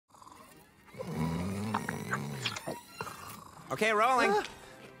Okay, rolling.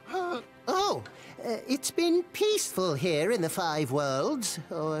 It's been peaceful here in the 5 worlds.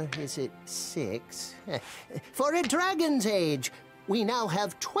 Or is it 6? For a dragon's age, we now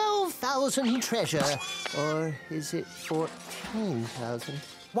have 12,000 treasure. Or is it 14,000?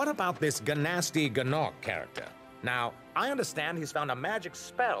 What about this Gnasty Gnorc character? Now, I understand he's found a magic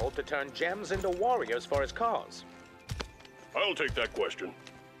spell to turn gems into warriors for his cause. I'll take that question.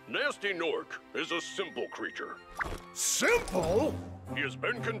 Gnasty Gnorc is a simple creature. Simple? He has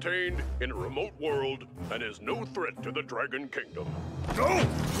been contained in a remote world and is no threat to the Dragon Kingdom. No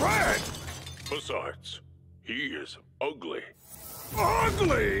threat? Besides, he is ugly.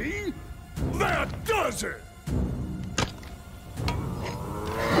 Ugly? That does it!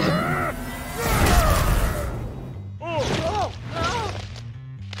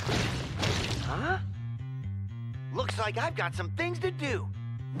 Huh? Looks like I've got some things to do.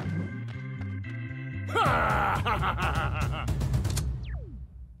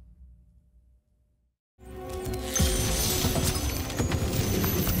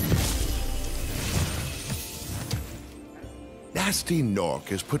 Gnasty Gnorc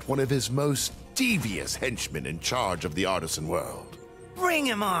has put one of his most devious henchmen in charge of the artisan world. Bring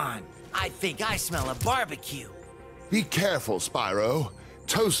him on! I think I smell a barbecue. Be careful, Spyro.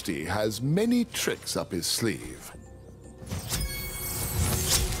 Toasty has many tricks up his sleeve.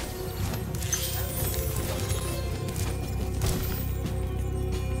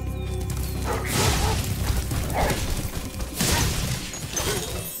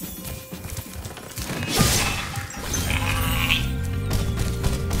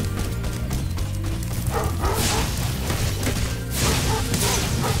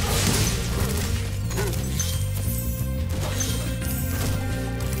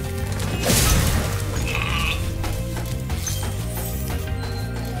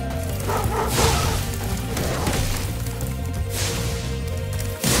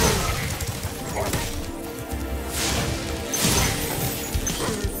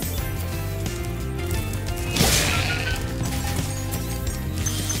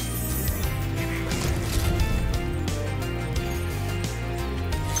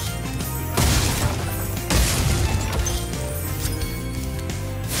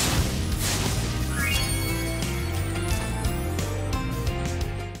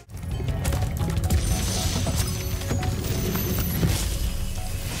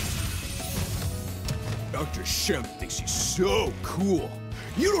 Shemp thinks he's so cool.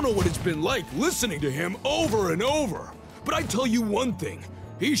 You don't know what it's been like listening to him over and over. But I tell you one thing,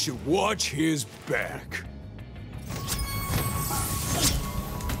 he should watch his back.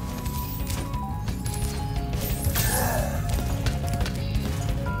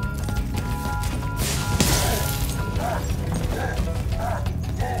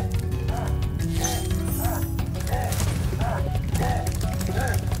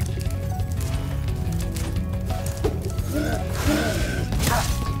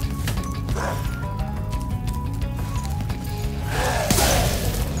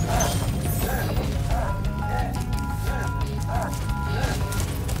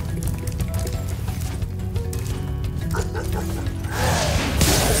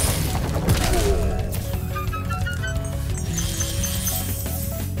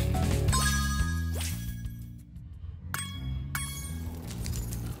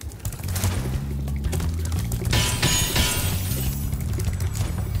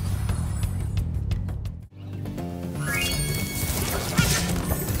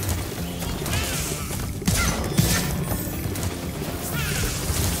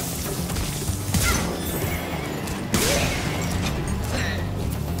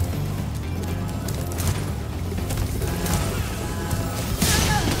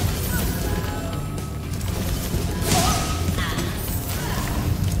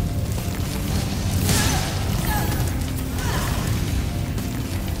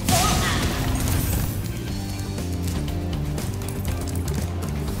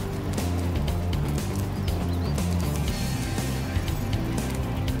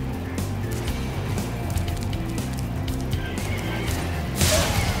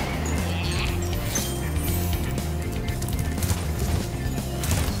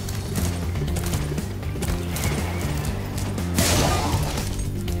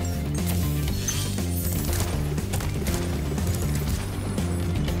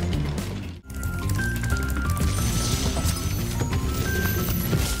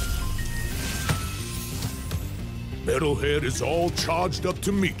 Metalhead is all charged up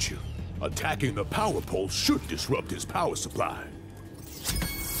to meet you. Attacking the power pole should disrupt his power supply.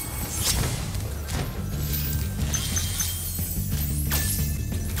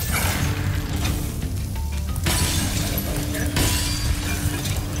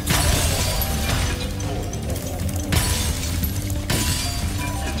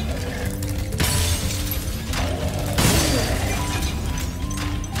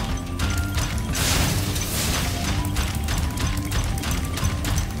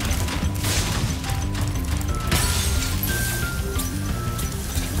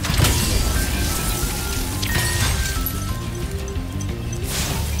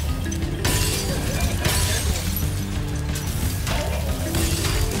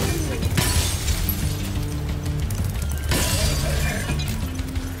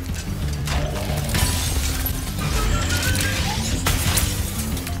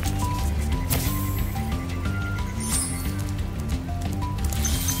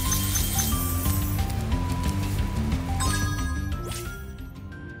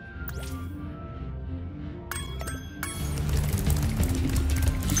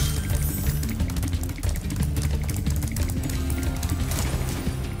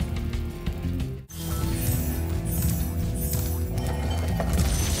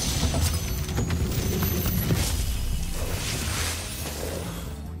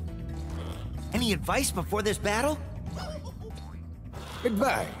 any advice before this battle?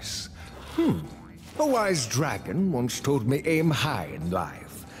 Advice? A wise dragon once told me aim high in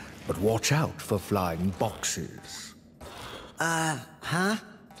life, but watch out for flying boxes. Huh?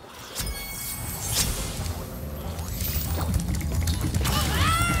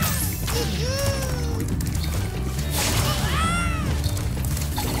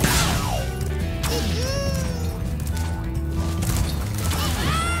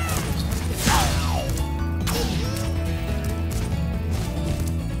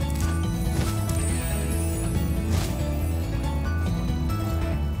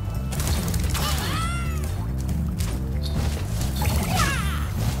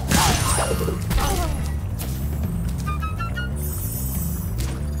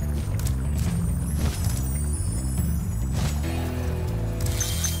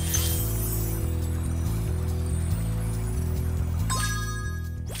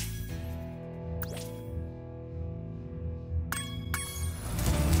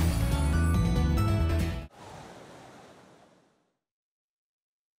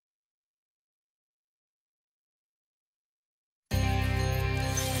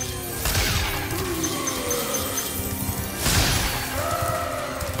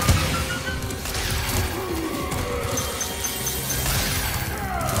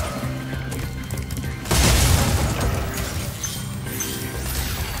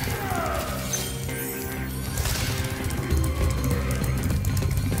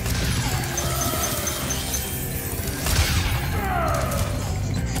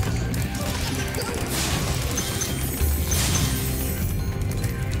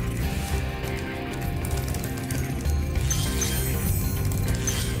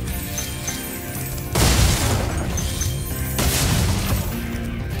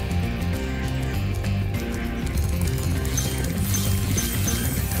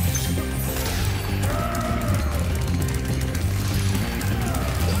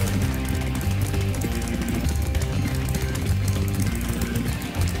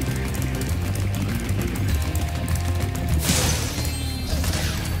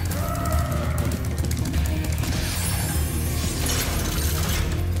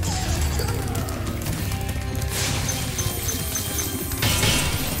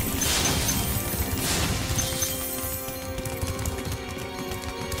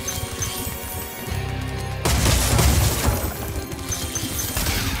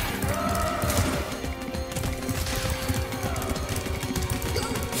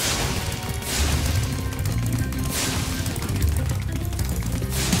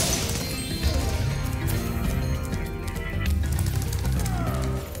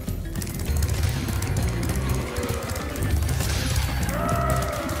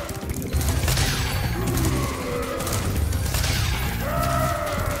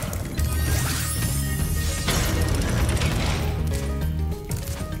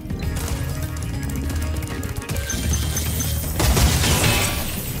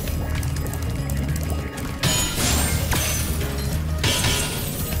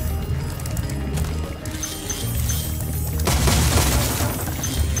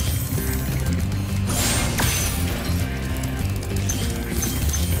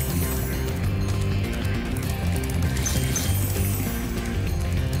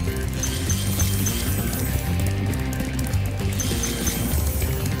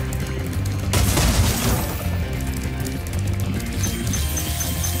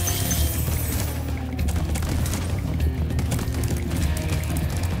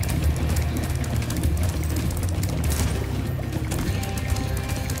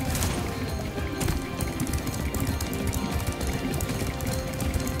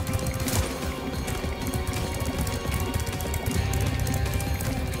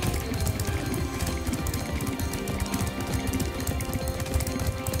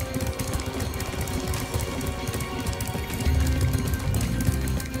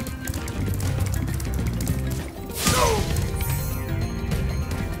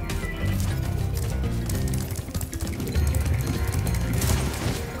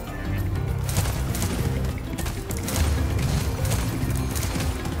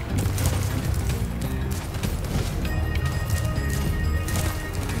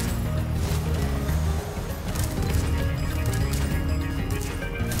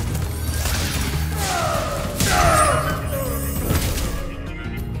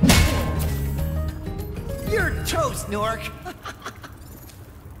 toast, Gnorc.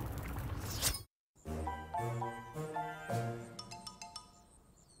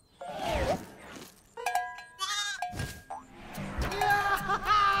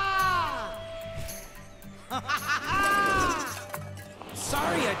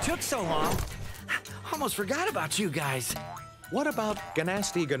 Sorry I took so long. Almost forgot about you guys. What about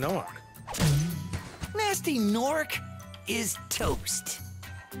Gnasty Gnorc? Gnasty Gnorc is toast.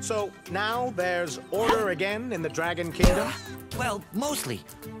 So now there's order again in the Dragon Kingdom? Well, mostly.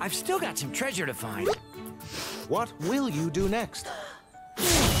 I've still got some treasure to find. What will you do next?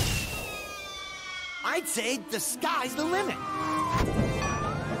 I'd say the sky's the limit.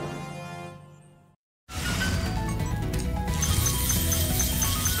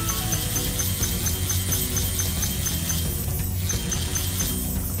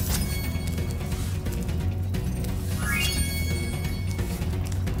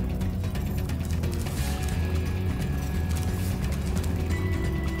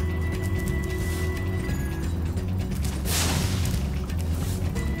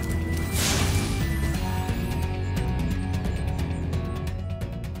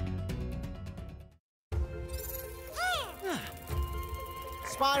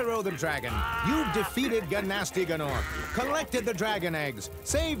 Spyro the Dragon, you defeated Gnasty Gnorc, collected the dragon eggs,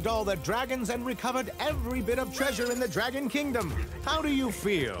 saved all the dragons, and recovered every bit of treasure in the Dragon Kingdom. How do you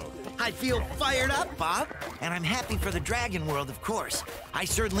feel? I feel fired up, Bob. And I'm happy for the dragon world, of course. I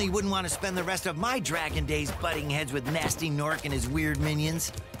certainly wouldn't want to spend the rest of my dragon days butting heads with Gnasty Gnorc and his weird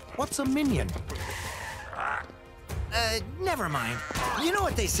minions. What's a minion? Never mind. You know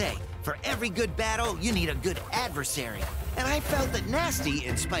what they say. For every good battle, you need a good adversary. And I felt that Gnasty,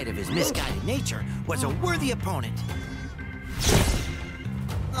 in spite of his misguided nature, was a worthy opponent.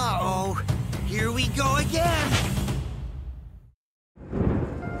 Uh-oh. Here we go again!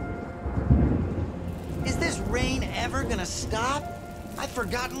 Is this rain ever gonna stop? I've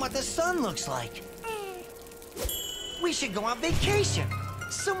forgotten what the sun looks like. We should go on vacation.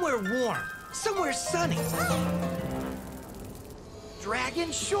 Somewhere warm. Somewhere sunny.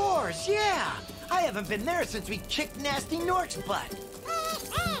 Dragon Shores, yeah! I haven't been there since we kicked Gnasty Gnorc's butt.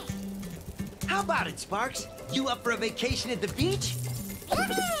 How about it, Sparks? You up for a vacation at the beach?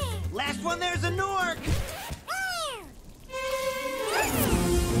 Last one there's a Gnorc!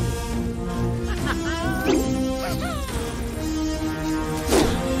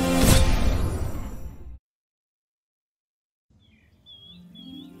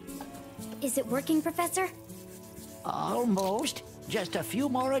 Is it working, Professor? Almost. Just a few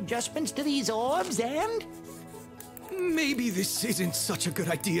more adjustments to these orbs and... Maybe this isn't such a good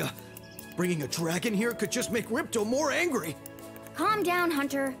idea. Bringing a dragon here could just make Ripto more angry. Calm down,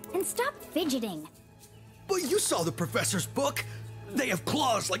 Hunter, and stop fidgeting. But you saw the professor's book. They have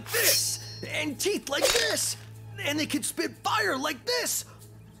claws like this, and teeth like this, and they can spit fire like this.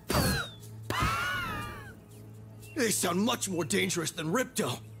 They sound much more dangerous than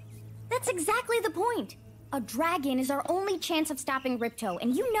Ripto. That's exactly the point. A dragon is our only chance of stopping Ripto,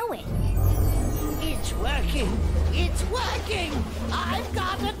 and you know it. It's working! It's working! I've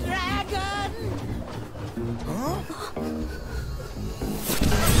got a dragon! Huh?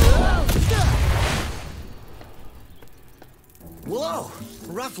 Whoa!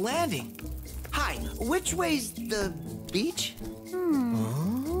 Rough landing. Hi, which way's the beach?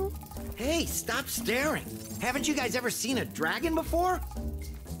 Huh? Hey, stop staring. Haven't you guys ever seen a dragon before?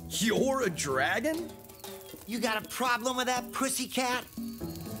 You're a dragon? You got a problem with that, pussycat?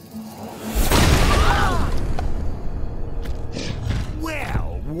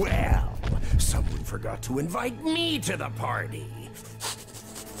 Well, well. Someone forgot to invite me to the party.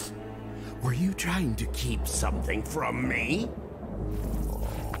 Were you trying to keep something from me?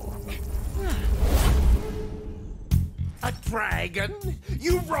 A dragon?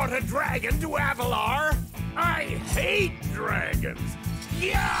 You brought a dragon to Avalar? I hate dragons.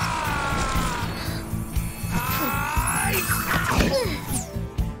 Yeah!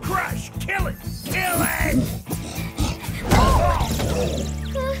 Crush! Kill it! Kill it!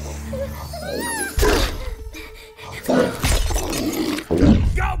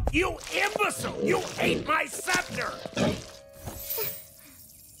 Gulp, you imbecile! You ate my scepter!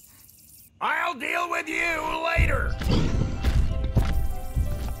 I'll deal with you later!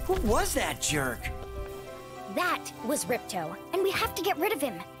 Who was that jerk? That was Ripto, and we have to get rid of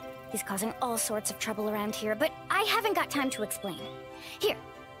him. He's causing all sorts of trouble around here, but I haven't got time to explain. Here,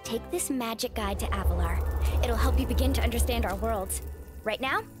 take this magic guide to Avalar. It'll help you begin to understand our worlds. Right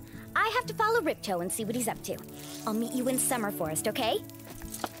now, I have to follow Ripto and see what he's up to. I'll meet you in Summer Forest, okay?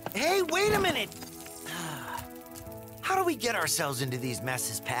 Hey, wait a minute! How do we get ourselves into these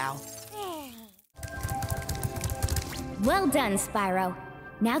messes, pal? Well done, Spyro.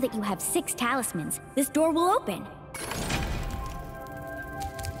 Now that you have 6 talismans, this door will open.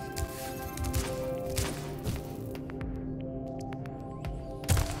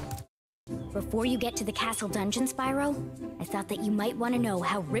 Before you get to the castle dungeon, Spyro, I thought that you might want to know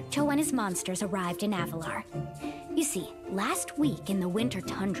how Ripto and his monsters arrived in Avalar. You see, last week in the winter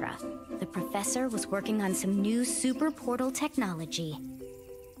tundra, the professor was working on some new super portal technology.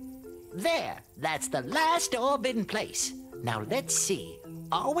 There, that's the last orb in place. Now let's see.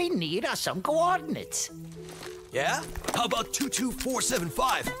 All we need are some coordinates. Yeah? How about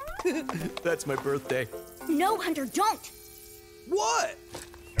 22475? That's my birthday. No, Hunter, don't! What?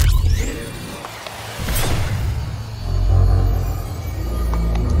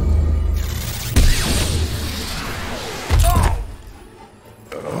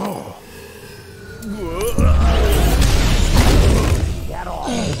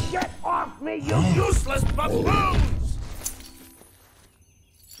 Get off me, you useless buffoons!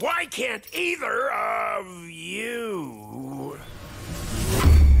 Why can't either of you?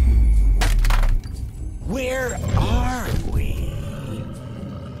 Where are we?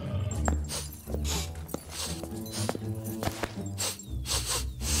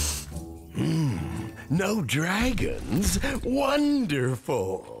 No dragons?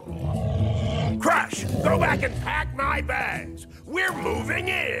 Wonderful. Crush, go back and pack my bags. We're moving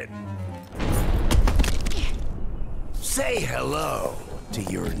in. Say hello to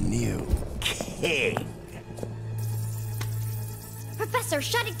your new king. Professor,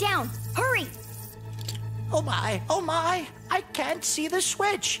 shut it down! Hurry! Oh my, I can't see the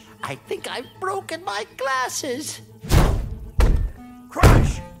switch. I think I've broken my glasses.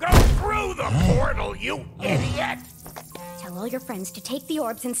 Crush, go through the portal, you idiot! Tell all your friends to take the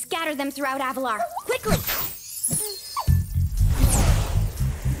orbs and scatter them throughout Avalar. Quickly!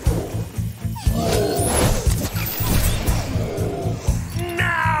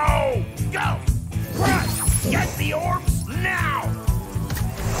 Now! Go! Crush! Get the orbs now!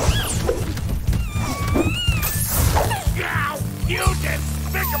 Now! You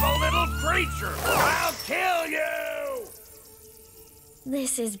despicable little creature! I'll kill you!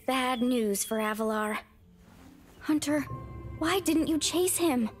 This is bad news for Avalar. Hunter, why didn't you chase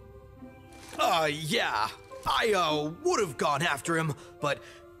him? Yeah. I would have gone after him, but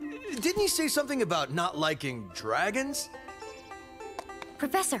didn't he say something about not liking dragons?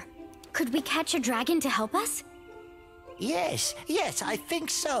 Professor, could we catch a dragon to help us? Yes, I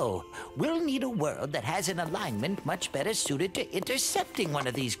think so. We'll need a world that has an alignment much better suited to intercepting one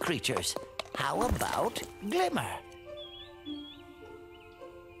of these creatures. How about Glimmer?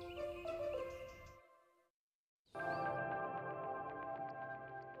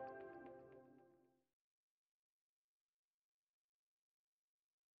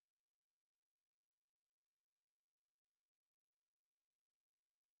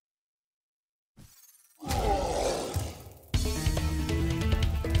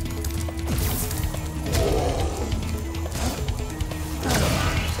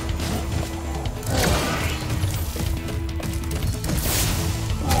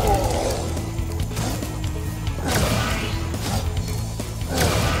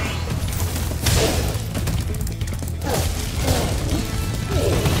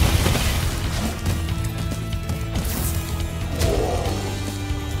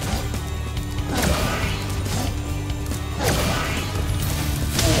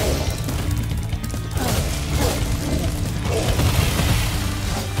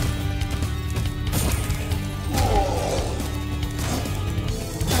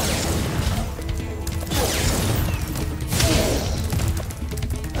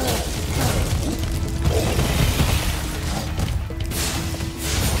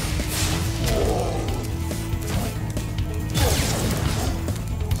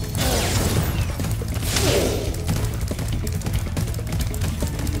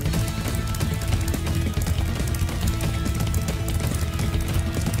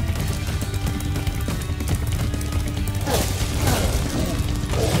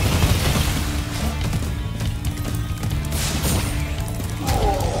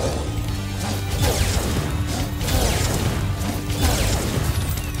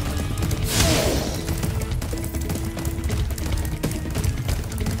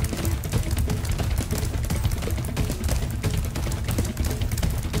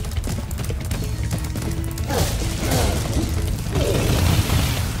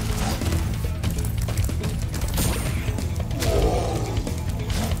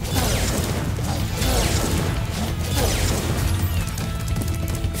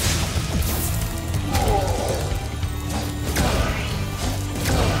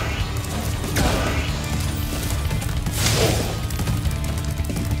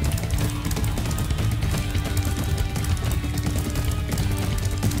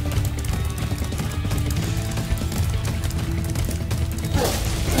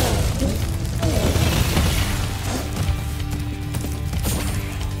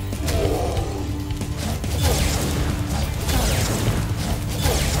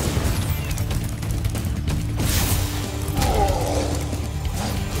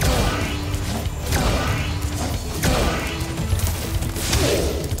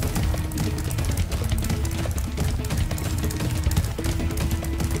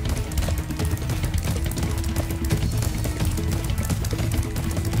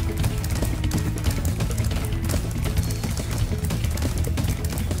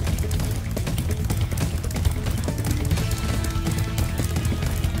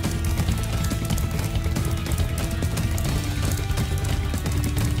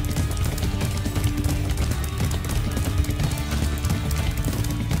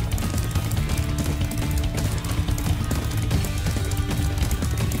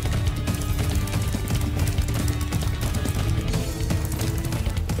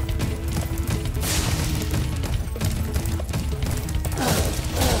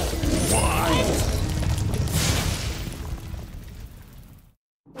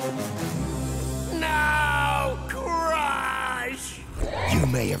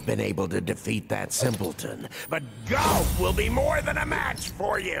 been able to defeat that simpleton, but Gulp will be more than a match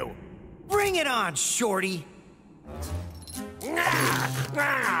for you! Bring it on, Shorty!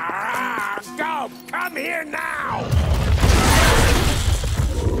 Gulp, come here now!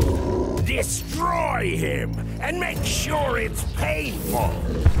 Destroy him, and make sure it's painful!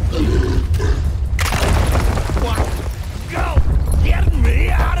 What? Gulp, get me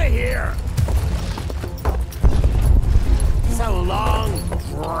out of here! So long,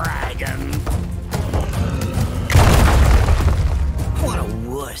 dragon! What a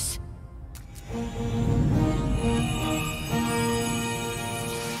wuss!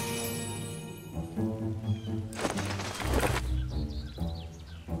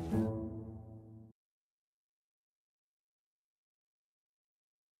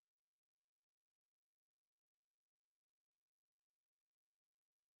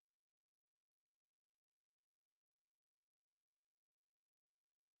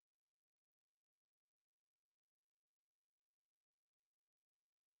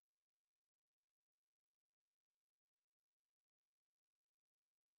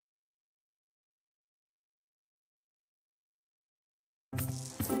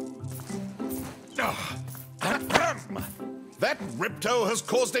 That Ripto has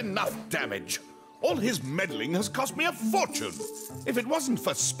caused enough damage. All his meddling has cost me a fortune. If it wasn't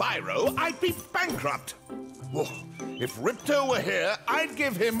for Spyro, I'd be bankrupt. Oh, if Ripto were here, I'd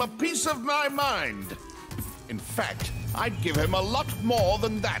give him a piece of my mind. In fact, I'd give him a lot more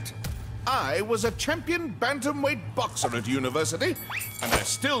than that. I was a champion bantamweight boxer at university, and I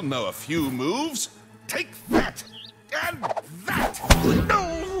still know a few moves. Take that! And that!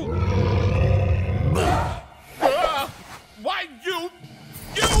 No! Why, you...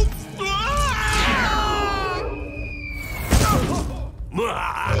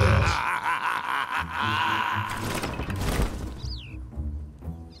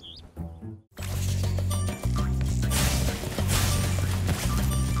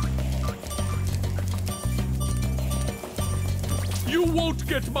 You won't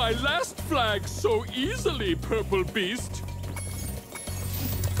get my last flag so easily, Purple Beast.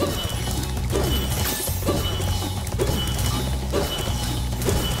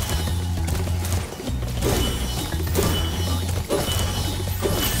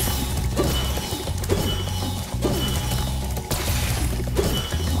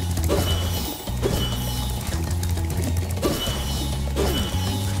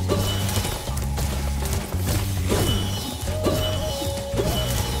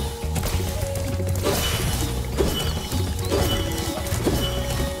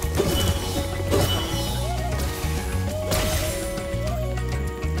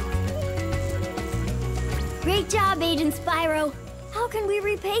 Great job, Agent Spyro. How can we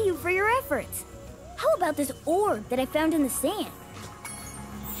repay you for your efforts? How about this orb that I found in the sand?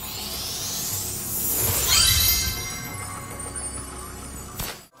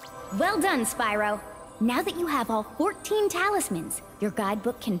 Well done, Spyro. Now that you have all 14 talismans, your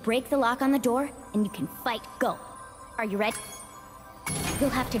guidebook can break the lock on the door and you can fight Gulp. Are you ready? You'll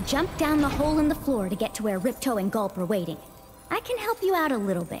have to jump down the hole in the floor to get to where Ripto and Gulp are waiting. I can help you out a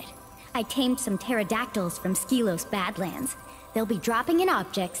little bit. I tamed some pterodactyls from Skylos Badlands. They'll be dropping in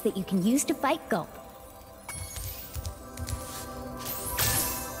objects that you can use to fight Gulp.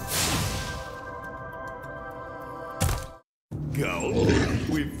 Gulp,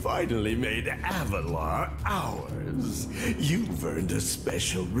 we finally made Avalar ours. You've earned a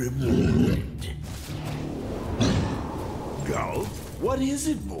special reward. Gulp, what is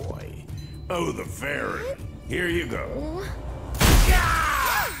it, boy? Oh, the fairy. Here you go.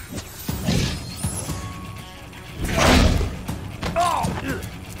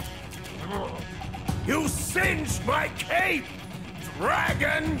 Oh! You singed my cape!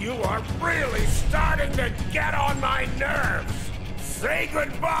 Dragon, you are really starting to get on my nerves! Say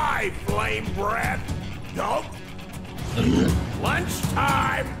goodbye, flame breath! Gulp!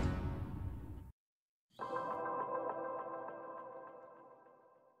 Lunchtime!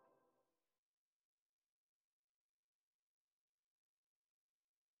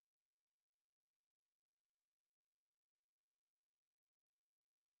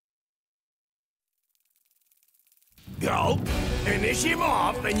 Gulp, finish him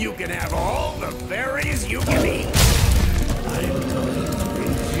off and you can have all the berries you can eat. I'm going to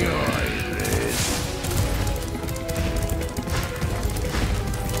enjoy this.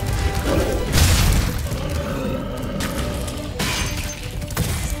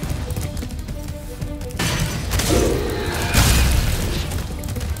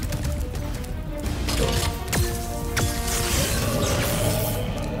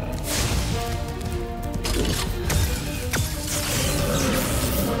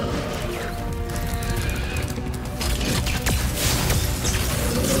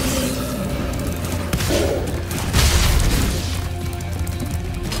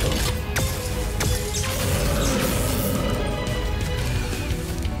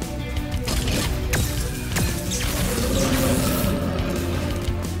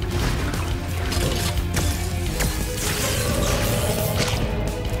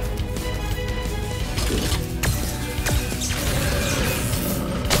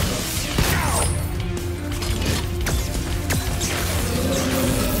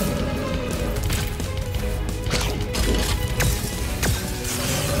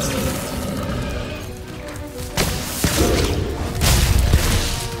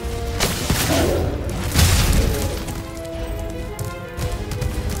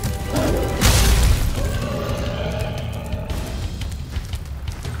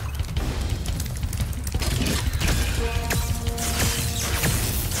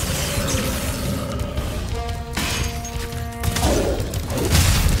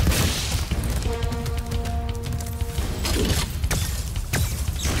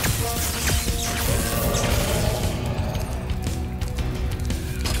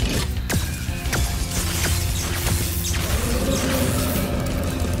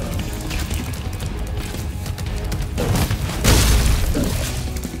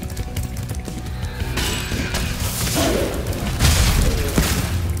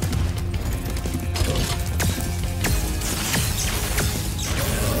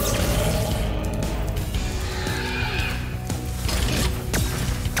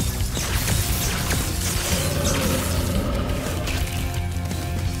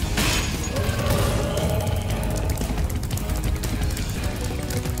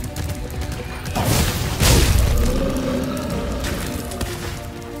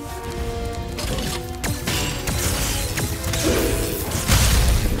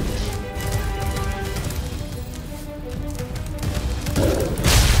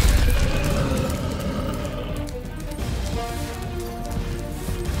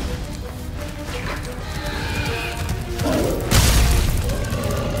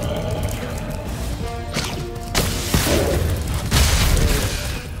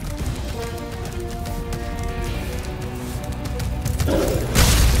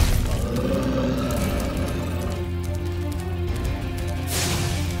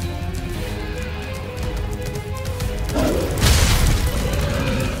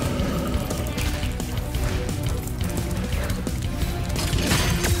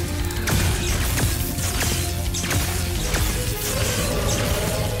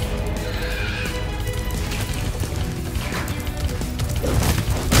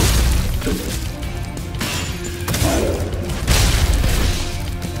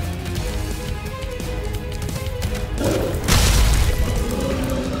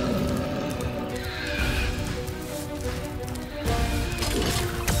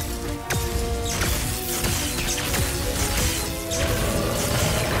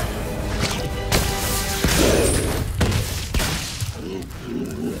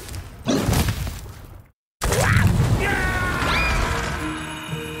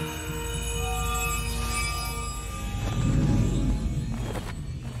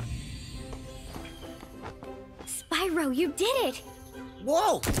 Spyro, you did it!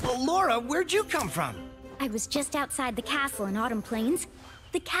 Whoa! Laura, where'd you come from? I was just outside the castle in Autumn Plains.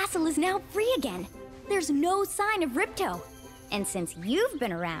 The castle is now free again. There's no sign of Ripto. And since you've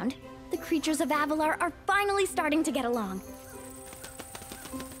been around, the creatures of Avalar are finally starting to get along.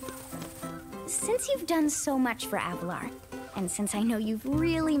 Since you've done so much for Avalar, and since I know you've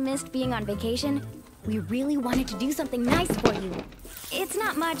really missed being on vacation, we really wanted to do something nice for you. It's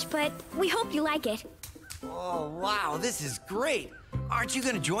not much, but we hope you like it. Oh, wow, this is great. Aren't you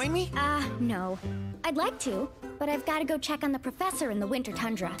gonna join me? No. I'd like to, but I've got to go check on the professor in the winter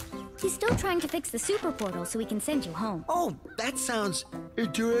tundra. He's still trying to fix the super portal so we can send you home. Oh, that sounds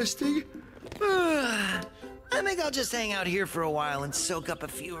interesting. I think I'll just hang out here for a while and soak up a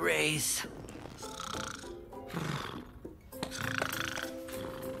few rays.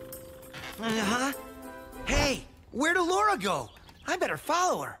 Uh-huh. Hey, where'd Laura go? I better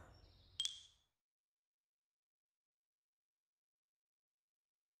follow her.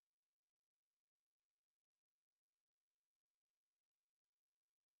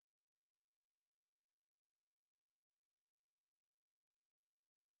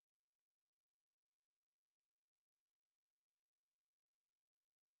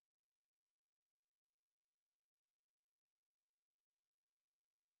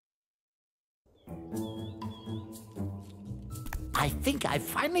 I think I've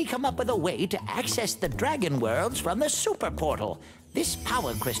finally come up with a way to access the dragon worlds from the super portal. This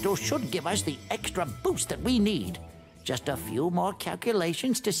power crystal should give us the extra boost that we need. Just a few more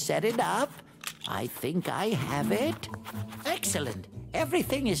calculations to set it up. I think I have it. Excellent.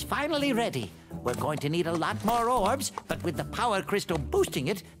 Everything is finally ready. We're going to need a lot more orbs, but with the power crystal boosting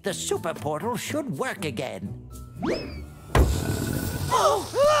it, the super portal should work again.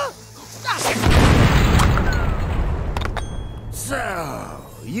 So,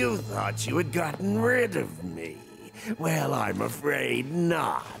 you thought you had gotten rid of me. Well, I'm afraid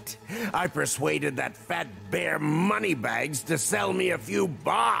not. I persuaded that fat bear Moneybags to sell me a few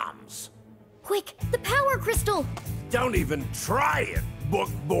bombs. Quick, the power crystal! Don't even try it,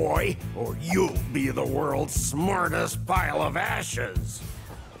 book boy, or you'll be the world's smartest pile of ashes.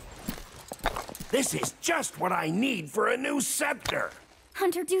 This is just what I need for a new scepter.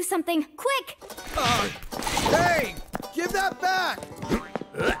 Hunter, do something, quick! Hey! Give that back!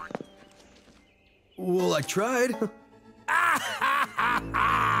 Well, I tried.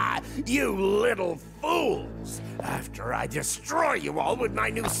 You little fools! After I destroy you all with my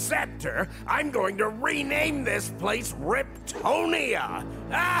new scepter, I'm going to rename this place Riptonia!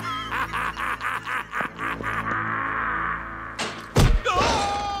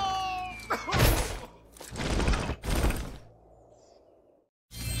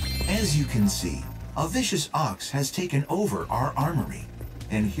 As you can see, a vicious ox has taken over our armory,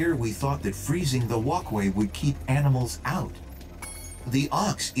 and here we thought that freezing the walkway would keep animals out. The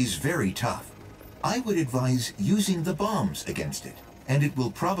ox is very tough. I would advise using the bombs against it, and it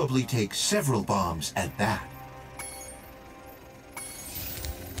will probably take several bombs at that.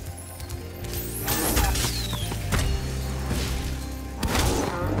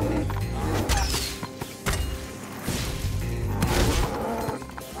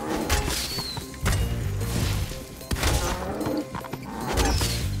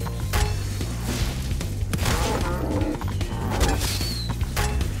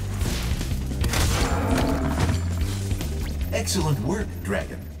 Excellent work,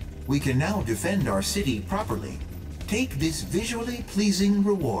 Dragon. We can now defend our city properly. Take this visually pleasing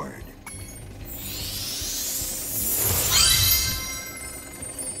reward.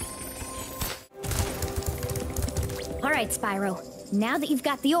 All right, Spyro. Now that you've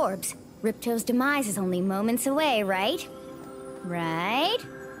got the orbs, Ripto's demise is only moments away, right? Right?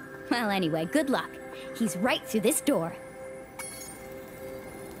 Well, anyway, good luck. He's right through this door.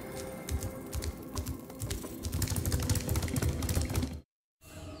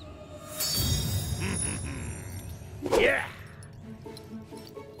 Yeah!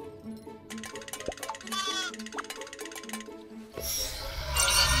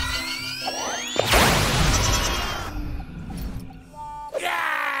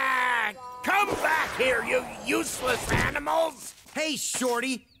 useless animals? Hey,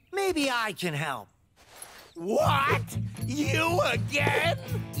 Shorty, maybe I can help. What? You again?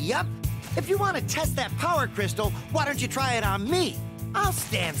 Yup. If you want to test that power crystal, why don't you try it on me? I'll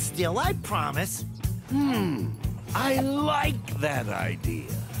stand still, I promise. I like that idea.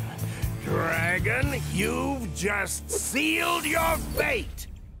 Dragon, you've just sealed your fate!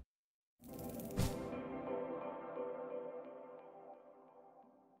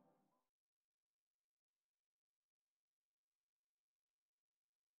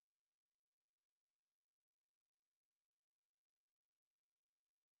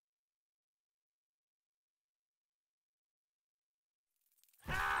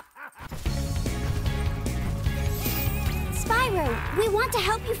 Spyro, we want to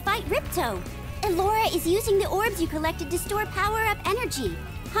help you fight Ripto. Elora is using the orbs you collected to store power-up energy.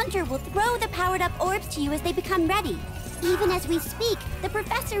 Hunter will throw the powered-up orbs to you as they become ready. Even as we speak, the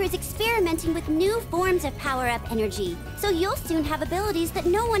professor is experimenting with new forms of power-up energy, so you'll soon have abilities that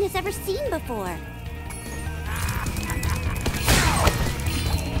no one has ever seen before.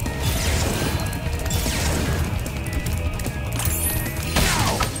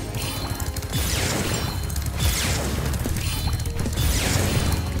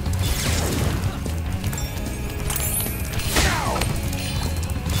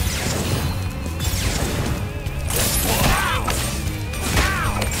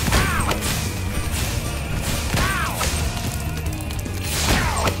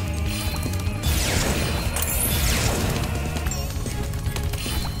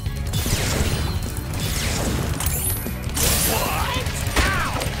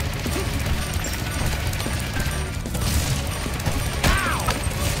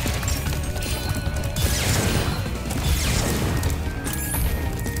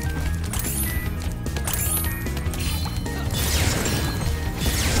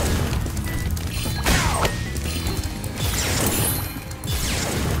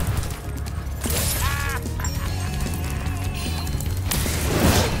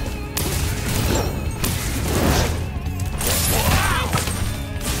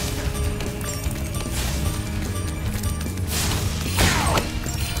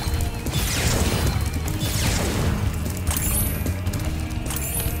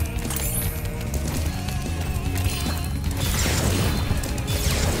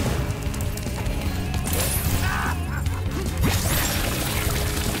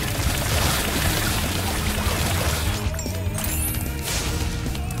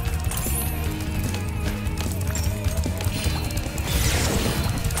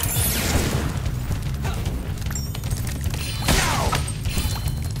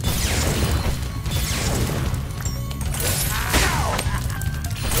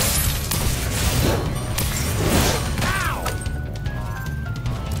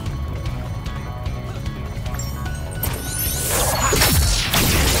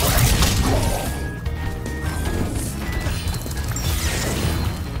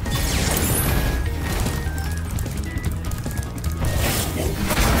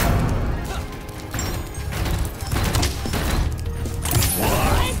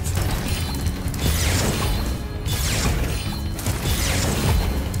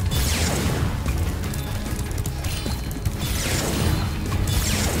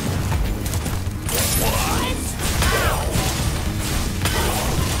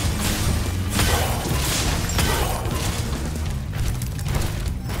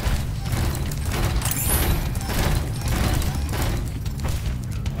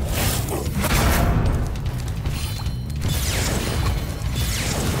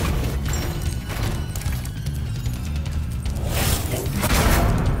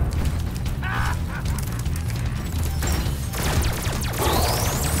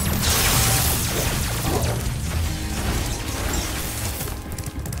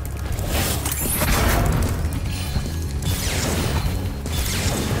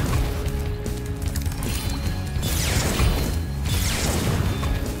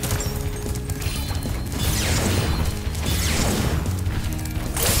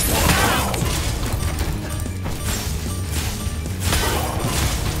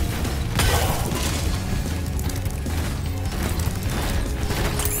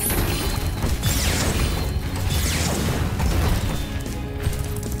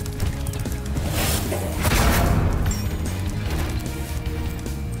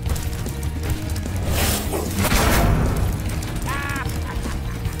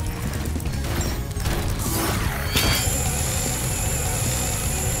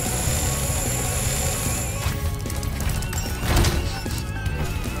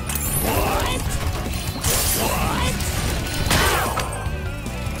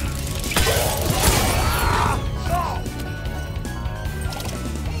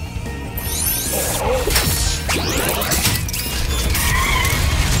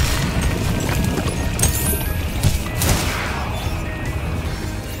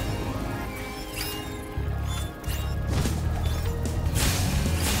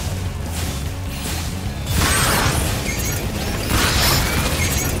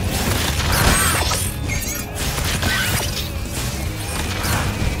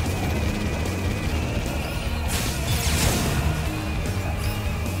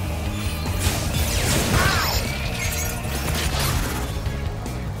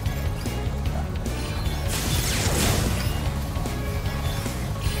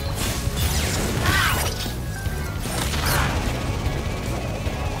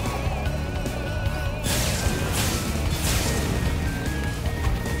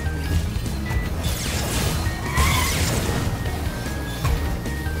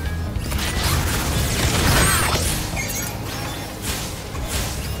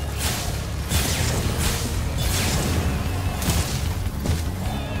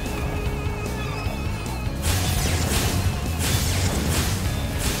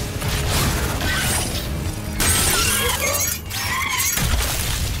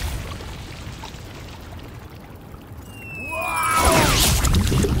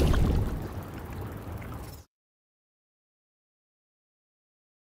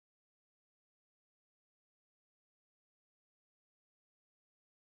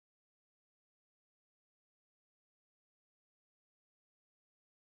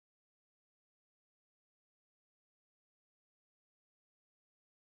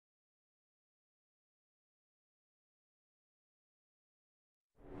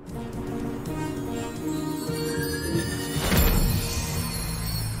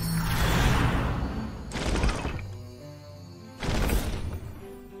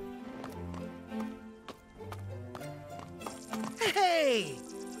 Hey!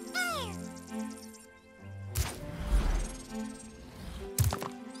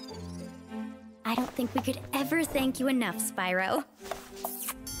 I don't think we could ever thank you enough, Spyro.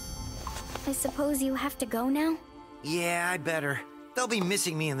 I suppose you have to go now? Yeah, I better. They'll be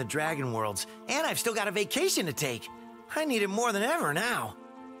missing me in the Dragon Worlds, and I've still got a vacation to take. I need it more than ever now.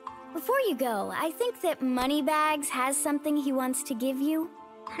 Before you go, I think that Moneybags has something he wants to give you.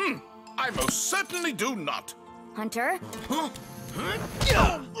 I most certainly do not. Hunter?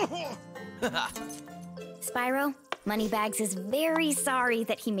 Spyro, Moneybags is very sorry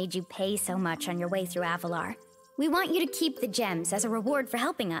that he made you pay so much on your way through Avalar. We want you to keep the gems as a reward for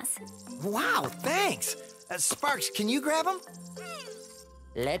helping us. Wow, thanks! Sparks, can you grab them?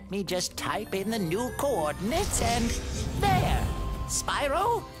 Let me just type in the new coordinates and there!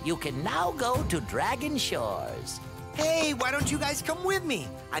 Spyro, you can now go to Dragon Shores. Hey, why don't you guys come with me?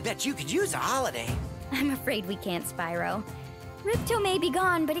 I bet you could use a holiday. I'm afraid we can't, Spyro. Ripto may be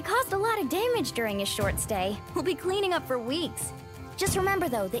gone, but he caused a lot of damage during his short stay. We'll be cleaning up for weeks. Just remember,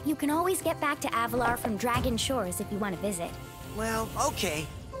 though, that you can always get back to Avalar from Dragon Shores if you want to visit. Well, okay.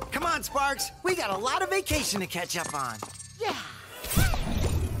 Come on, Sparks. We got a lot of vacation to catch up on. Yeah.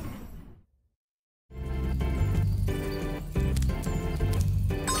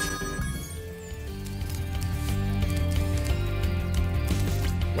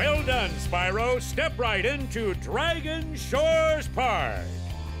 Well done, Spyro. Step right into Dragon Shores Park.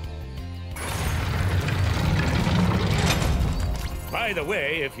 By the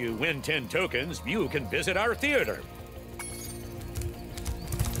way, if you win 10 tokens, you can visit our theater.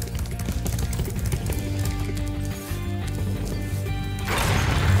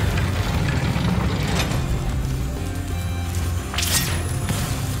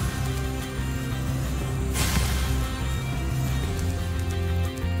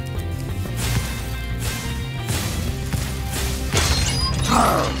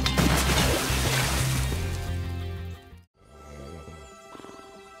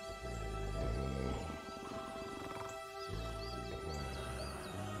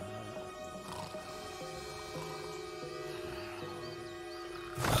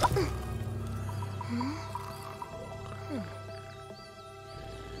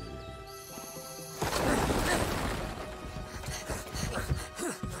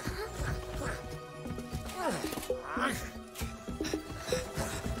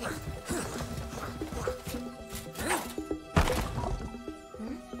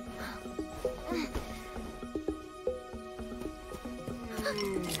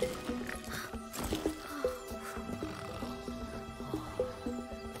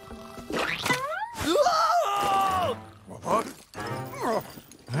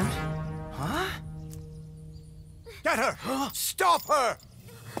 Get her! Stop her!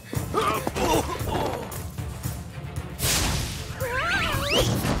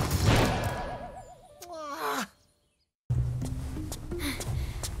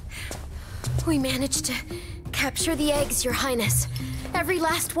 We managed to capture the eggs, Your Highness. Every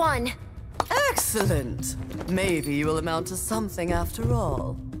last one. Excellent. Maybe you will amount to something after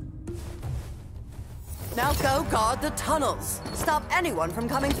all. Now go guard the tunnels. Stop anyone from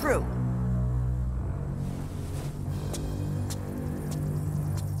coming through.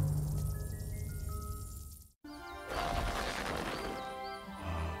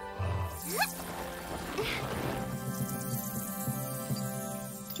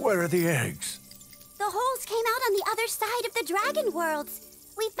 Where are the eggs? The holes came out on the other side of the Dragon Worlds.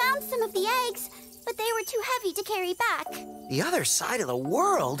 We found some of the eggs, but they were too heavy to carry back. The other side of the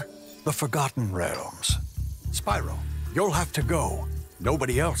world? The Forgotten Realms. Spyro, you'll have to go.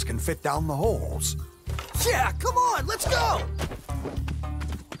 Nobody else can fit down the holes. Yeah, come on, let's go!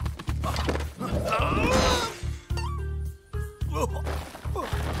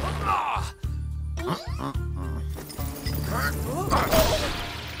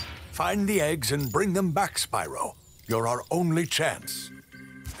 Find the eggs and bring them back, Spyro. You're our only chance.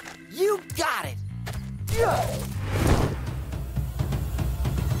 You got it!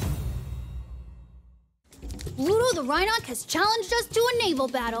 Bluto the Rhinoc has challenged us to a naval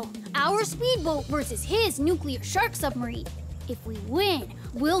battle. Our speedboat versus his nuclear shark submarine. If we win,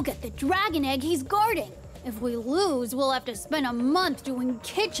 we'll get the dragon egg he's guarding. If we lose, we'll have to spend a month doing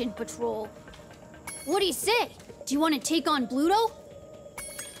kitchen patrol. What do you say? Do you want to take on Bluto?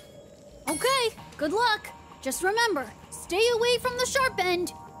 Okay, good luck. Just remember, stay away from the sharp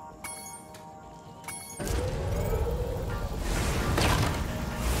end.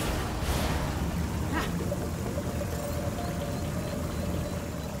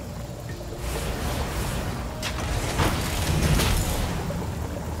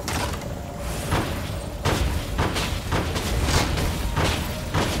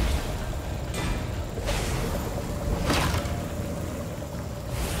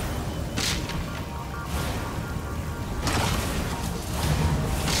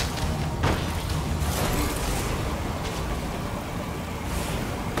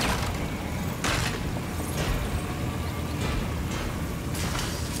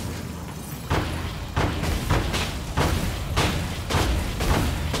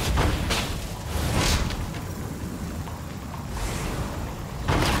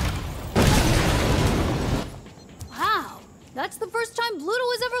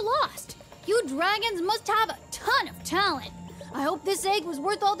 dragons must have a ton of talent. I hope this egg was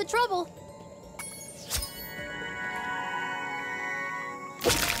worth all the trouble.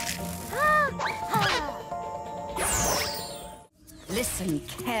 Listen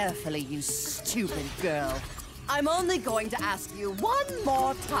carefully, you stupid girl. I'm only going to ask you one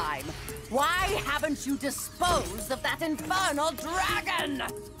more time. Why haven't you disposed of that infernal dragon?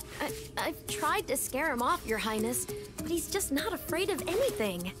 I've tried to scare him off, Your Highness, but he's just not afraid of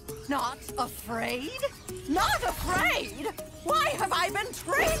anything. Not afraid? Not afraid? Why have I been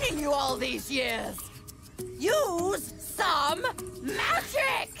training you all these years? Use some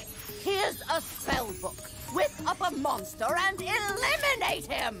magic! Here's a spell book. Whip up a monster and eliminate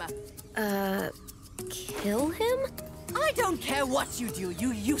him! Kill him? I don't care what you do,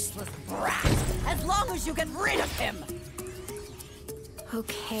 you useless brat, as long as you get rid of him!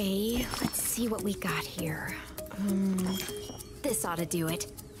 Okay, let's see what we got here. This ought to do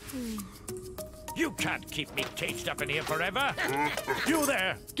it. You can't keep me caged up in here forever. You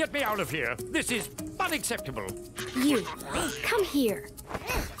there, get me out of here. This is unacceptable. You, come here.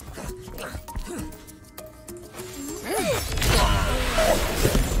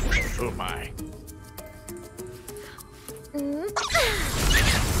 Oh my.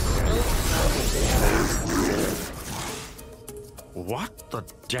 What the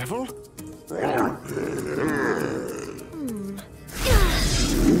devil?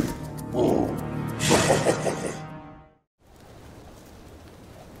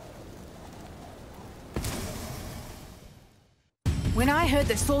 When I heard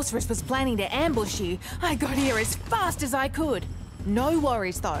the Sorceress was planning to ambush you, I got here as fast as I could. No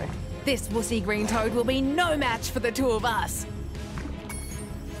worries, though. This wussy green toad will be no match for the two of us.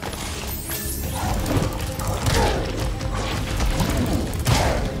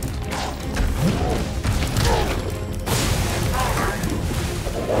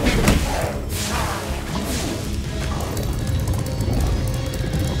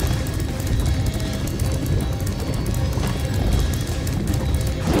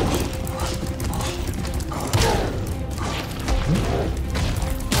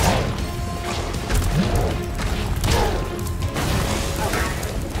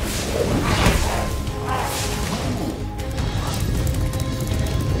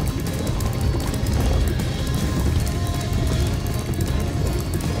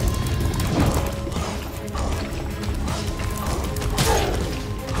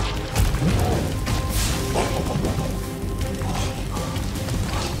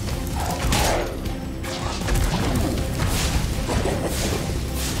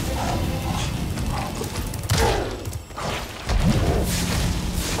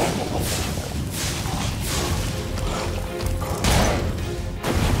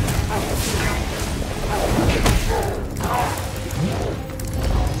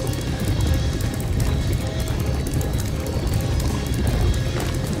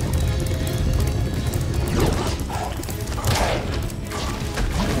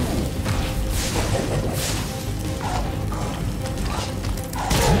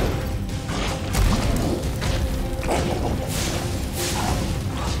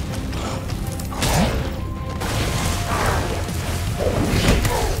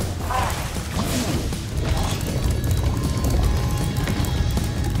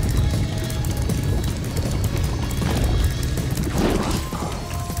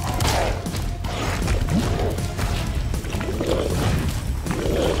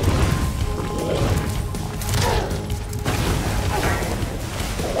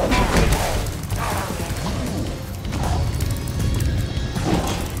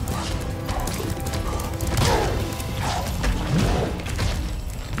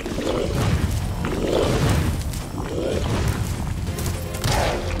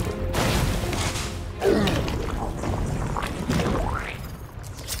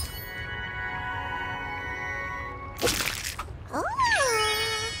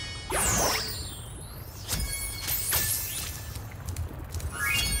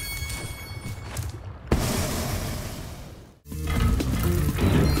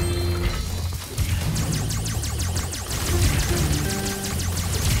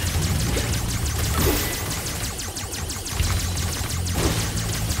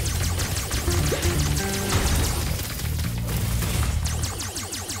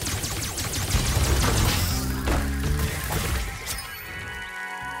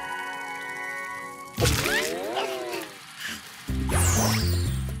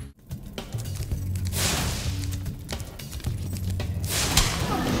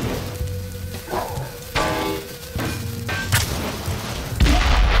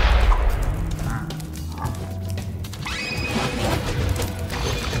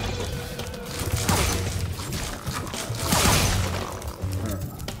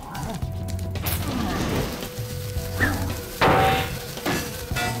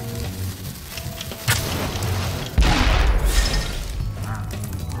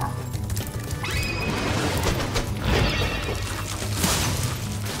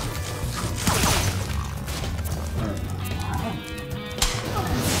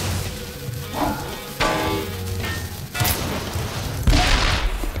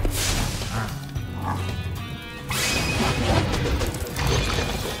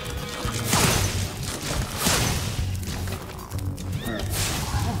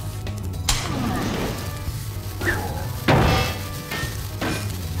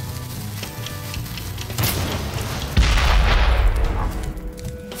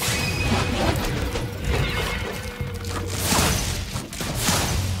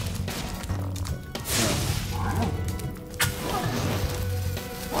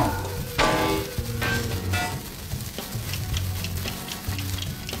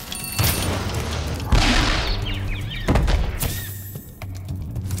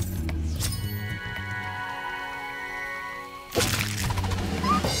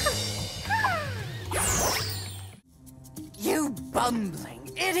 bumbling,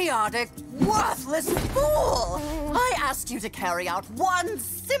 idiotic, worthless fool! I asked you to carry out one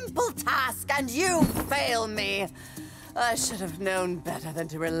simple task, and you fail me. I should have known better than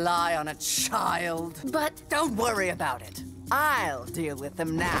to rely on a child. But... Don't worry about it. I'll deal with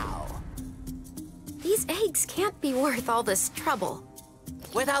them now. These eggs can't be worth all this trouble.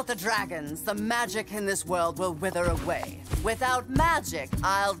 Without the dragons, the magic in this world will wither away. Without magic,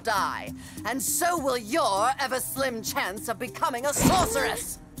 I'll die. And so will your ever-slim chance of becoming a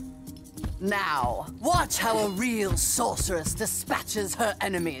sorceress. Now, watch how a real sorceress dispatches her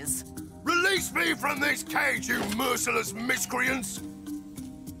enemies. Release me from this cage, you merciless miscreants!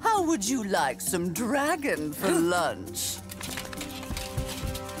 How would you like some dragon for lunch?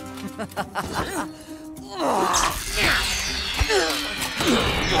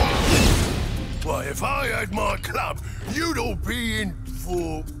 Why, if I had my club, you'd all be in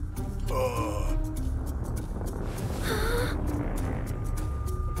for...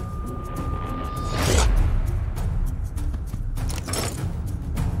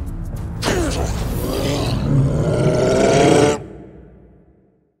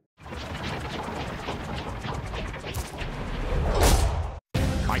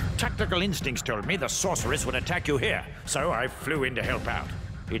 My tactical instincts told me the sorceress would attack you here, so I flew in to help out.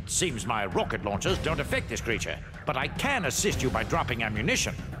 It seems my rocket launchers don't affect this creature, but I can assist you by dropping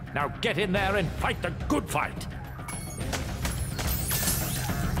ammunition. Now get in there and fight the good fight.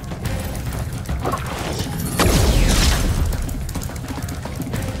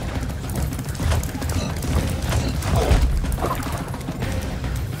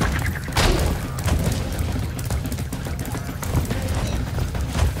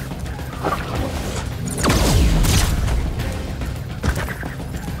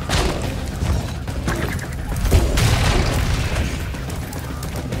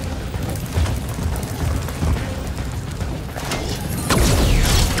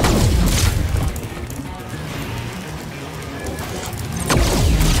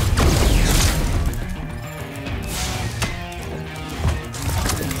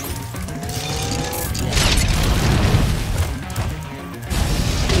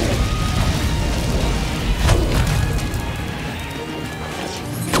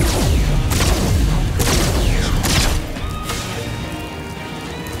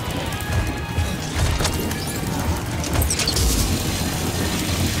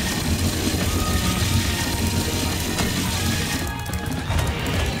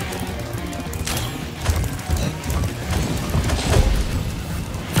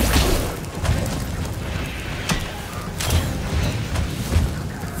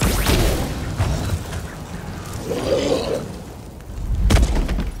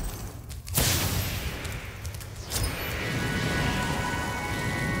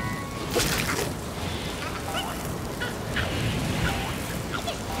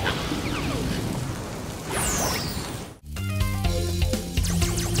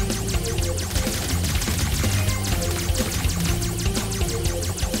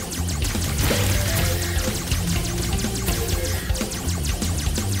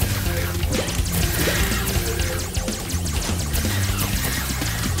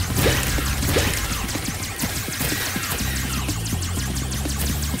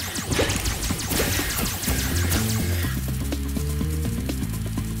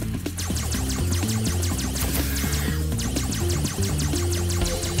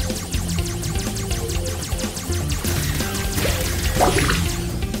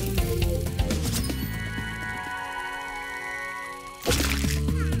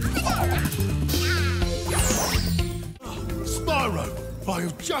 I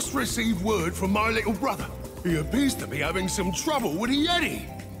have just received word from my little brother. He appears to be having some trouble with a Yeti.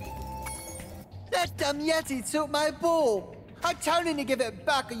 That damn Yeti took my ball. I told him to give it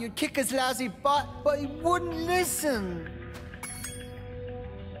back or you'd kick his lousy butt, but he wouldn't listen.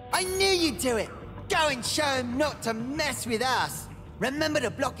 I knew you'd do it. Go and show him not to mess with us. Remember to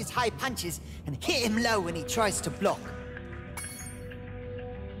block his high punches and hit him low when he tries to block.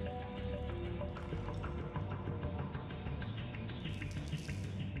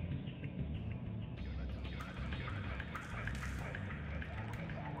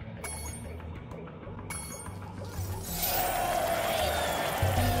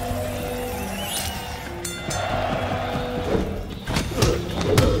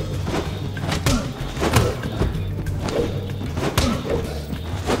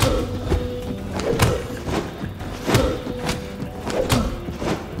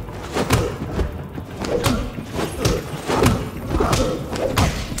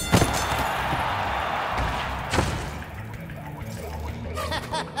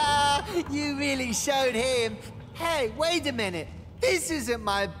 You really showed him. Hey, wait a minute. This This isn't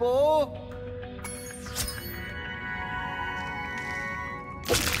my ball.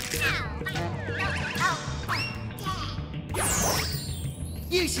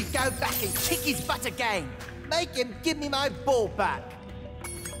 You should go back and kick his butt again. Make him give me my ball back.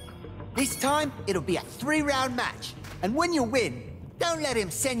 This time, it'll be a 3-round match. And when you win, don't let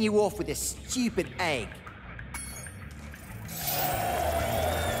him send you off with a stupid egg.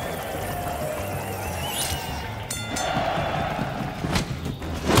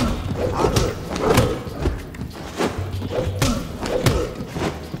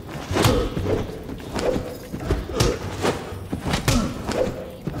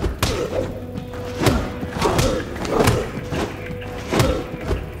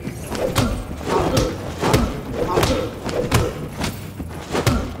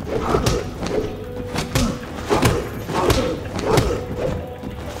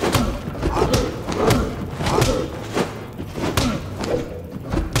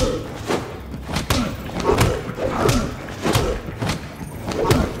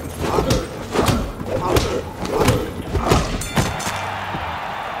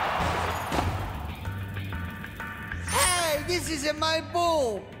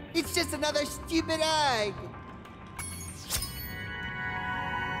 It's just another stupid egg.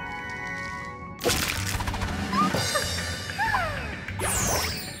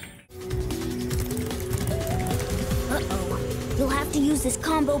 Uh-oh. You'll have to use this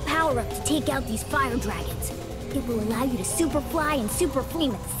combo power-up to take out these fire dragons. It will allow you to super fly and super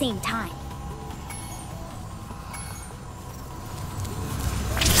flame at the same time.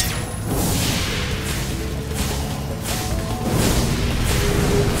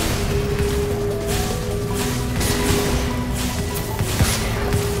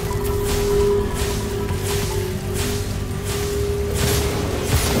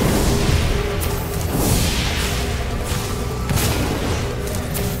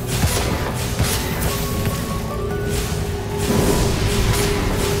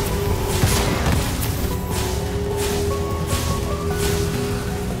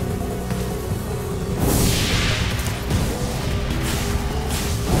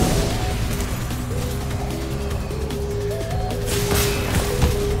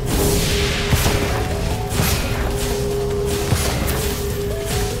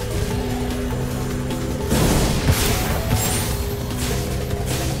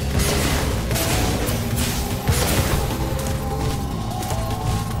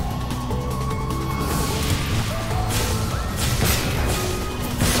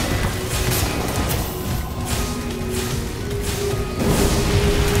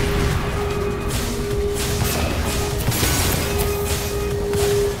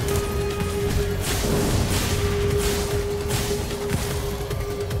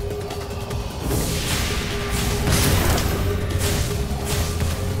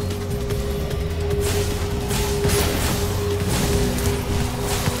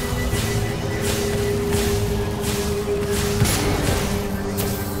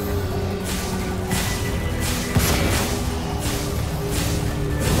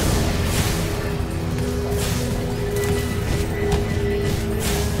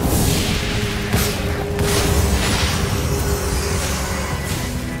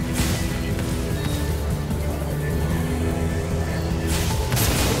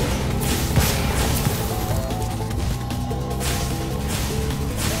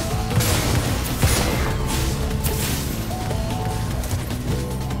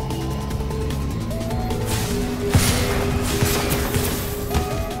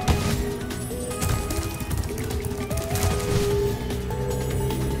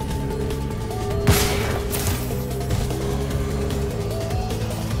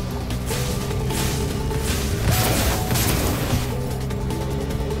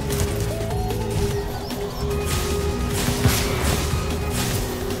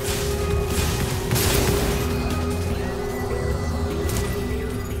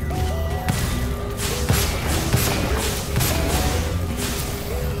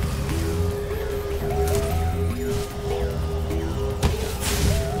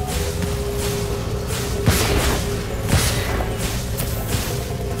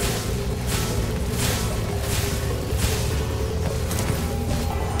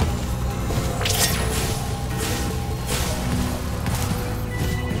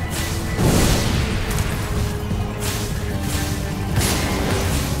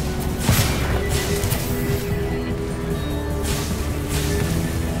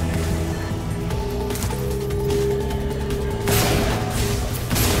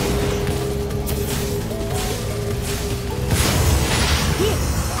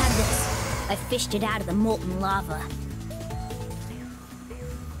 Fished it out of the molten lava.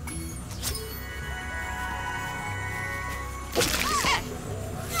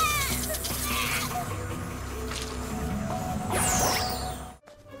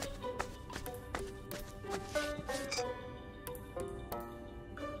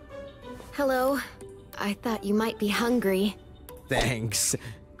 Hello. I thought you might be hungry. Thanks.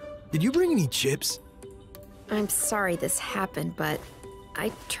 Did you bring any chips? I'm sorry this happened, but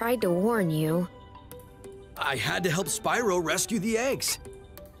I tried to warn you. I had to help Spyro rescue the eggs.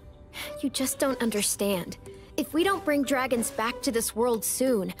 You just don't understand. If we don't bring dragons back to this world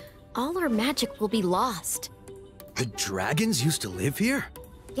soon, all our magic will be lost. The dragons used to live here?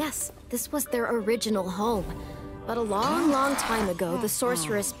 Yes, this was their original home. But a long, long time ago, the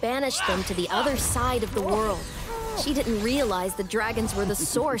Sorceress banished them to the other side of the world. She didn't realize the dragons were the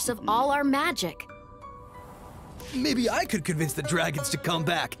source of all our magic. Maybe I could convince the dragons to come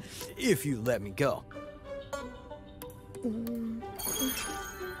back, if you let me go.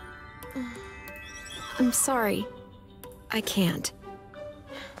 I'm sorry. I can't.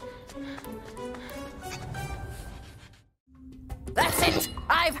 That's it!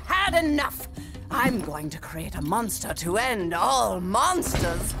 I've had enough! I'm going to create a monster to end all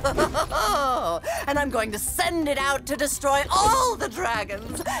monsters! And I'm going to send it out to destroy all the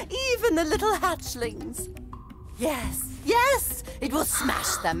dragons, even the little hatchlings. Yes, yes! It will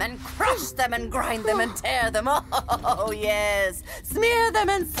smash them and crush them and grind them and tear them. Oh, yes! Smear them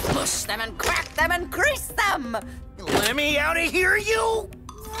and smush them and crack them and crease them! Let me out of here, you!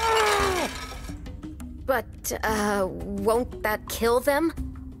 But, won't that kill them?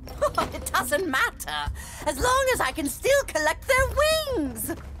 It doesn't matter, as long as I can still collect their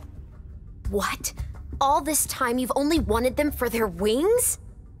wings! What? All this time you've only wanted them for their wings?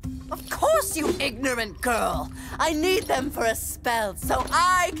 Of course, you ignorant girl! I need them for a spell so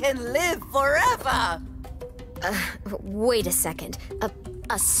I can live forever! Wait a second.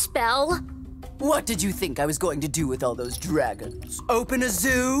 A spell? What did you think I was going to do with all those dragons? Open a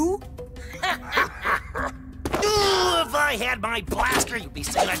zoo? Ooh, if I had my blaster, you'd be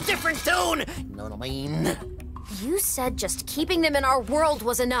singing a different tune! You know what I mean? You said just keeping them in our world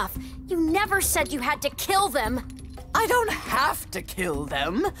was enough. You never said you had to kill them. I don't have to kill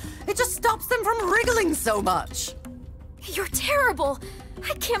them. It just stops them from wriggling so much. You're terrible.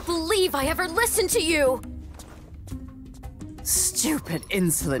 I can't believe I ever listened to you. Stupid,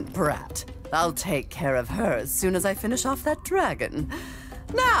 insolent brat. I'll take care of her as soon as I finish off that dragon.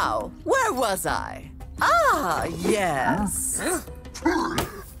 Now, where was I? Ah, yes. Oh,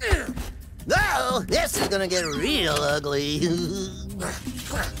 this is gonna get real ugly.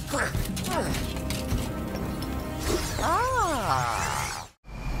 Ah.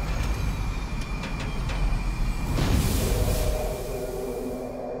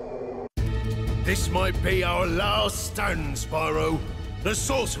 This might be our last stand, Spyro. The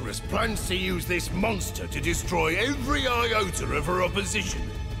Sorceress plans to use this monster to destroy every iota of her opposition,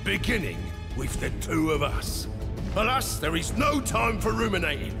 beginning with the two of us. Alas, there is no time for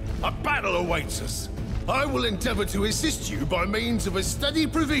ruminating. A battle awaits us. I will endeavor to assist you by means of a steady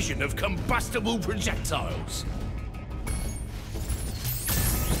provision of combustible projectiles.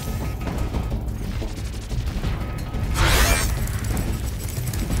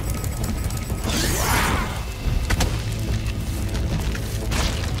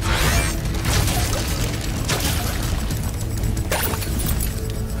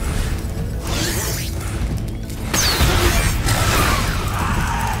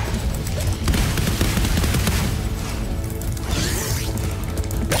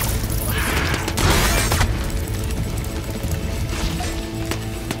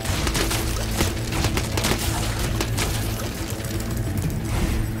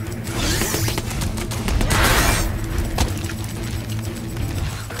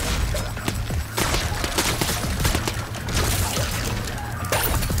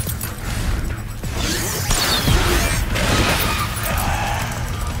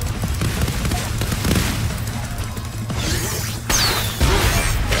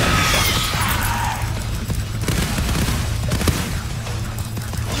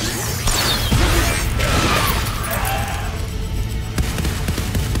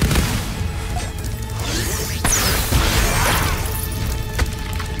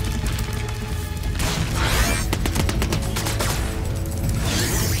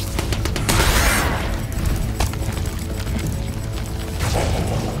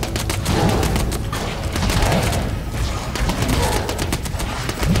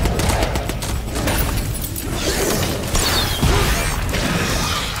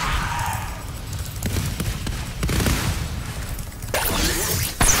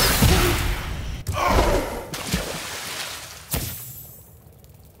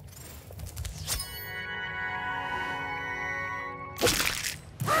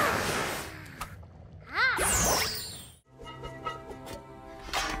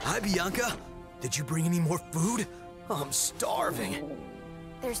 Hi, Bianca. Did you bring any more food? I'm starving.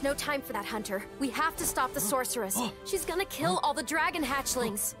 There's no time for that, Hunter. We have to stop the Sorceress. She's gonna kill all the dragon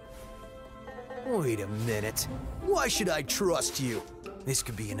hatchlings. Wait a minute. Why should I trust you? This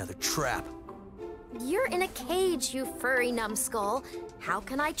could be another trap. You're in a cage, you furry numbskull. How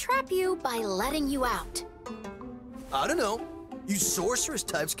can I trap you? By letting you out. I don't know. You sorceress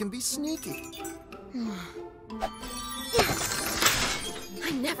types can be sneaky.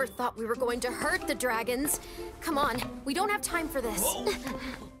 I never thought we were going to hurt the dragons. Come on, we don't have time for this.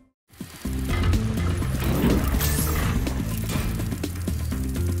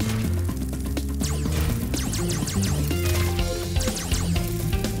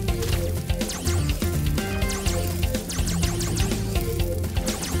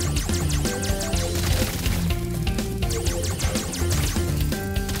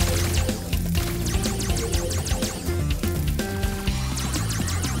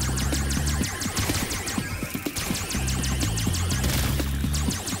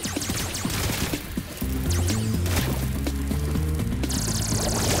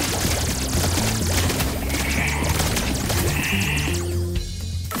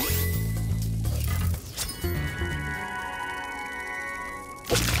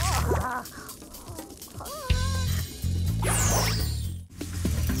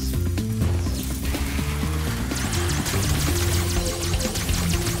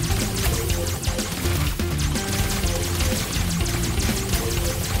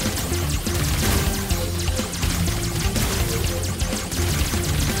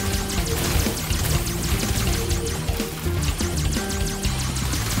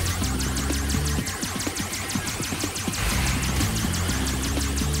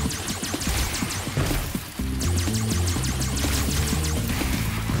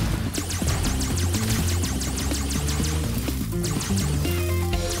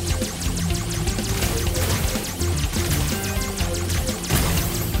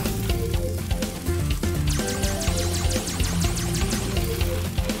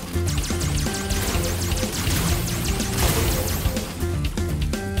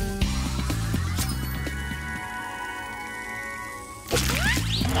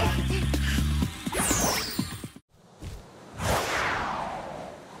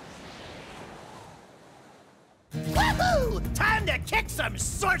 Time to kick some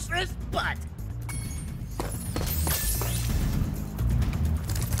sorceress butt!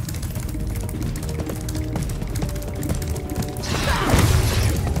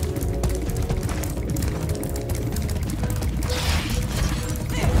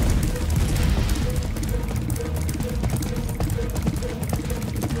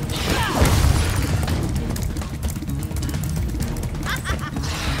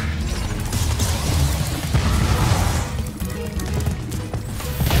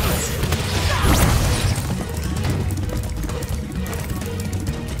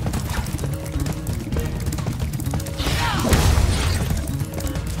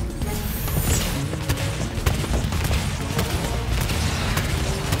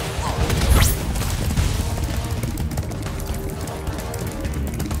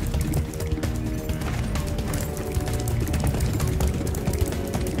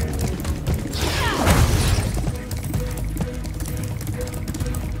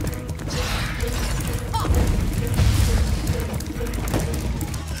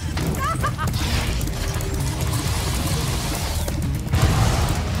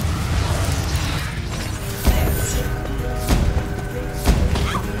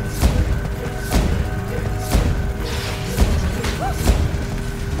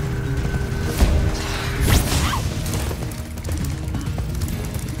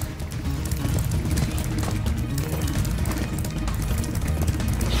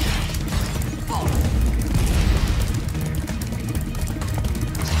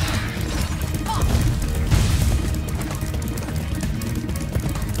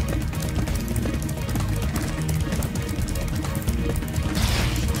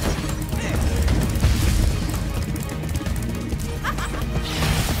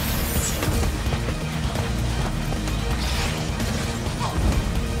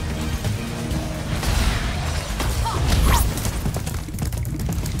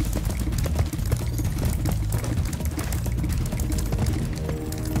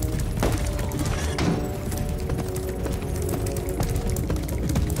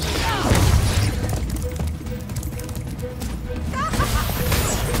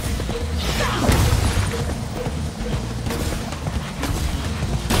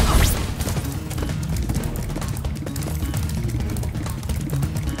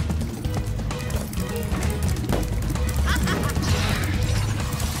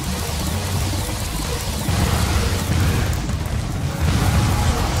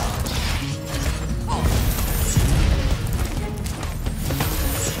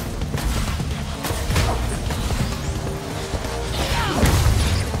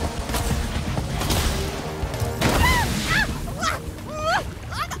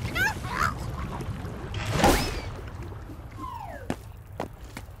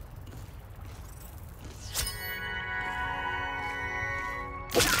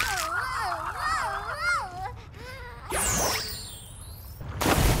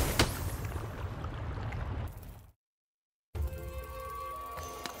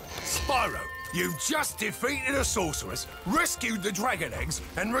 Spyro, you've just defeated a sorceress, rescued the dragon eggs,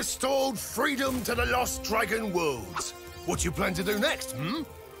 and restored freedom to the lost dragon worlds. What you plan to do next, hmm?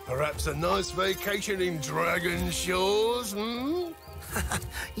 Perhaps a nice vacation in Dragon Shores, hmm?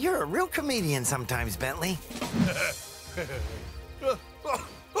 You're a real comedian sometimes, Bentley.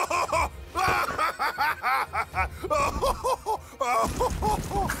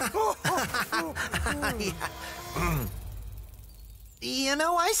 You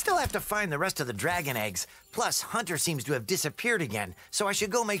know, I still have to find the rest of the dragon eggs. Plus, Hunter seems to have disappeared again, so I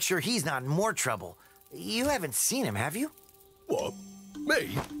should go make sure he's not in more trouble. You haven't seen him, have you? What?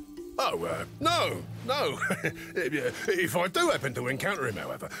 Me? Oh, no. If I do happen to encounter him,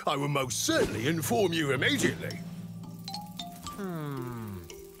 however, I will most certainly inform you immediately.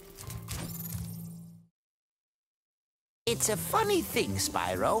 It's a funny thing,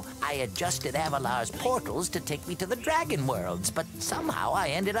 Spyro. I adjusted Avalar's portals to take me to the Dragon Worlds, but somehow I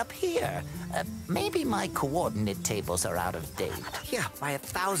ended up here. Maybe my coordinate tables are out of date. Yeah, by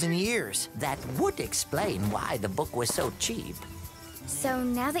 1,000 years. That would explain why the book was so cheap. So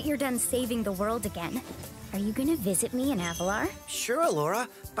now that you're done saving the world again, are you gonna visit me in Avalar? Sure, Laura,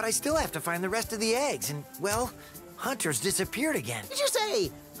 but I still have to find the rest of the eggs, and, well, Hunter's disappeared again. Did you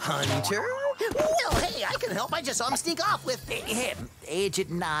say Hunter? Well, hey, I can help. I just saw him sneak off with him. Agent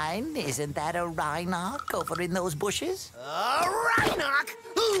 9, isn't that a Rhinoc over in those bushes? Rhinoc?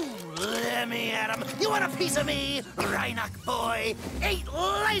 Ooh, let me at him. You want a piece of me, Rhinoc boy? 8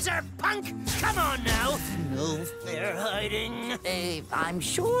 laser punk! Come on now. No fair hiding. I'm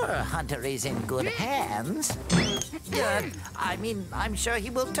sure Hunter is in good hands. I'm sure he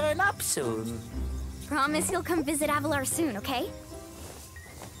will turn up soon. Promise you'll come visit Avalar soon, okay?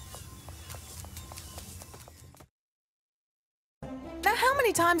 Now, how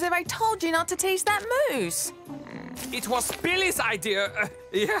many times have I told you not to tease that moose? It was Billy's idea.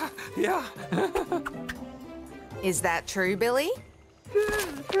 Yeah. Is that true, Billy?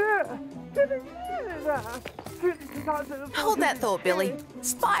 Hold that thought, Billy.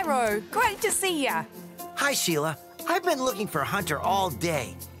 Spyro, great to see ya. Hi, Sheila. I've been looking for Hunter all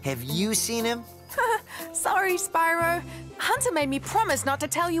day. Have you seen him? Sorry, Spyro. Hunter made me promise not to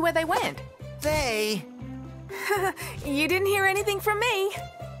tell you where they went. They? You didn't hear anything from me.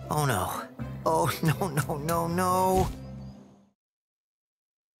 Oh, no. Oh, no.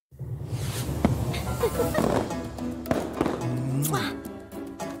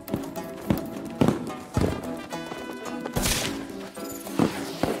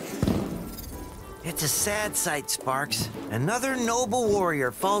 It's a sad sight, Sparks. Another noble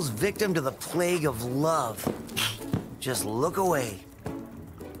warrior falls victim to the plague of love. Just look away.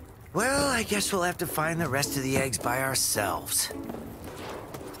 Well, I guess we'll have to find the rest of the eggs by ourselves.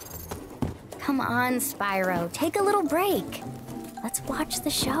 Come on, Spyro. Take a little break. Let's watch the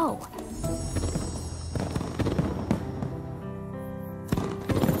show.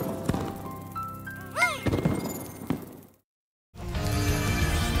 I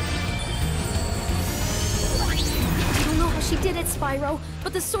don't know how she did it, Spyro,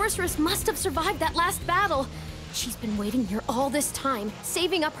 but the Sorceress must have survived that last battle. She's been waiting here all this time,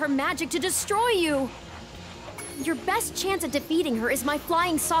 saving up her magic to destroy you. Your best chance at defeating her is my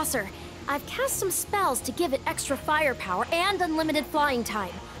flying saucer. I've cast some spells to give it extra firepower and unlimited flying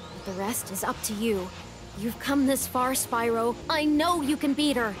time. But the rest is up to you. You've come this far, Spyro. I know you can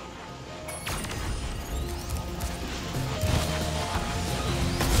beat her.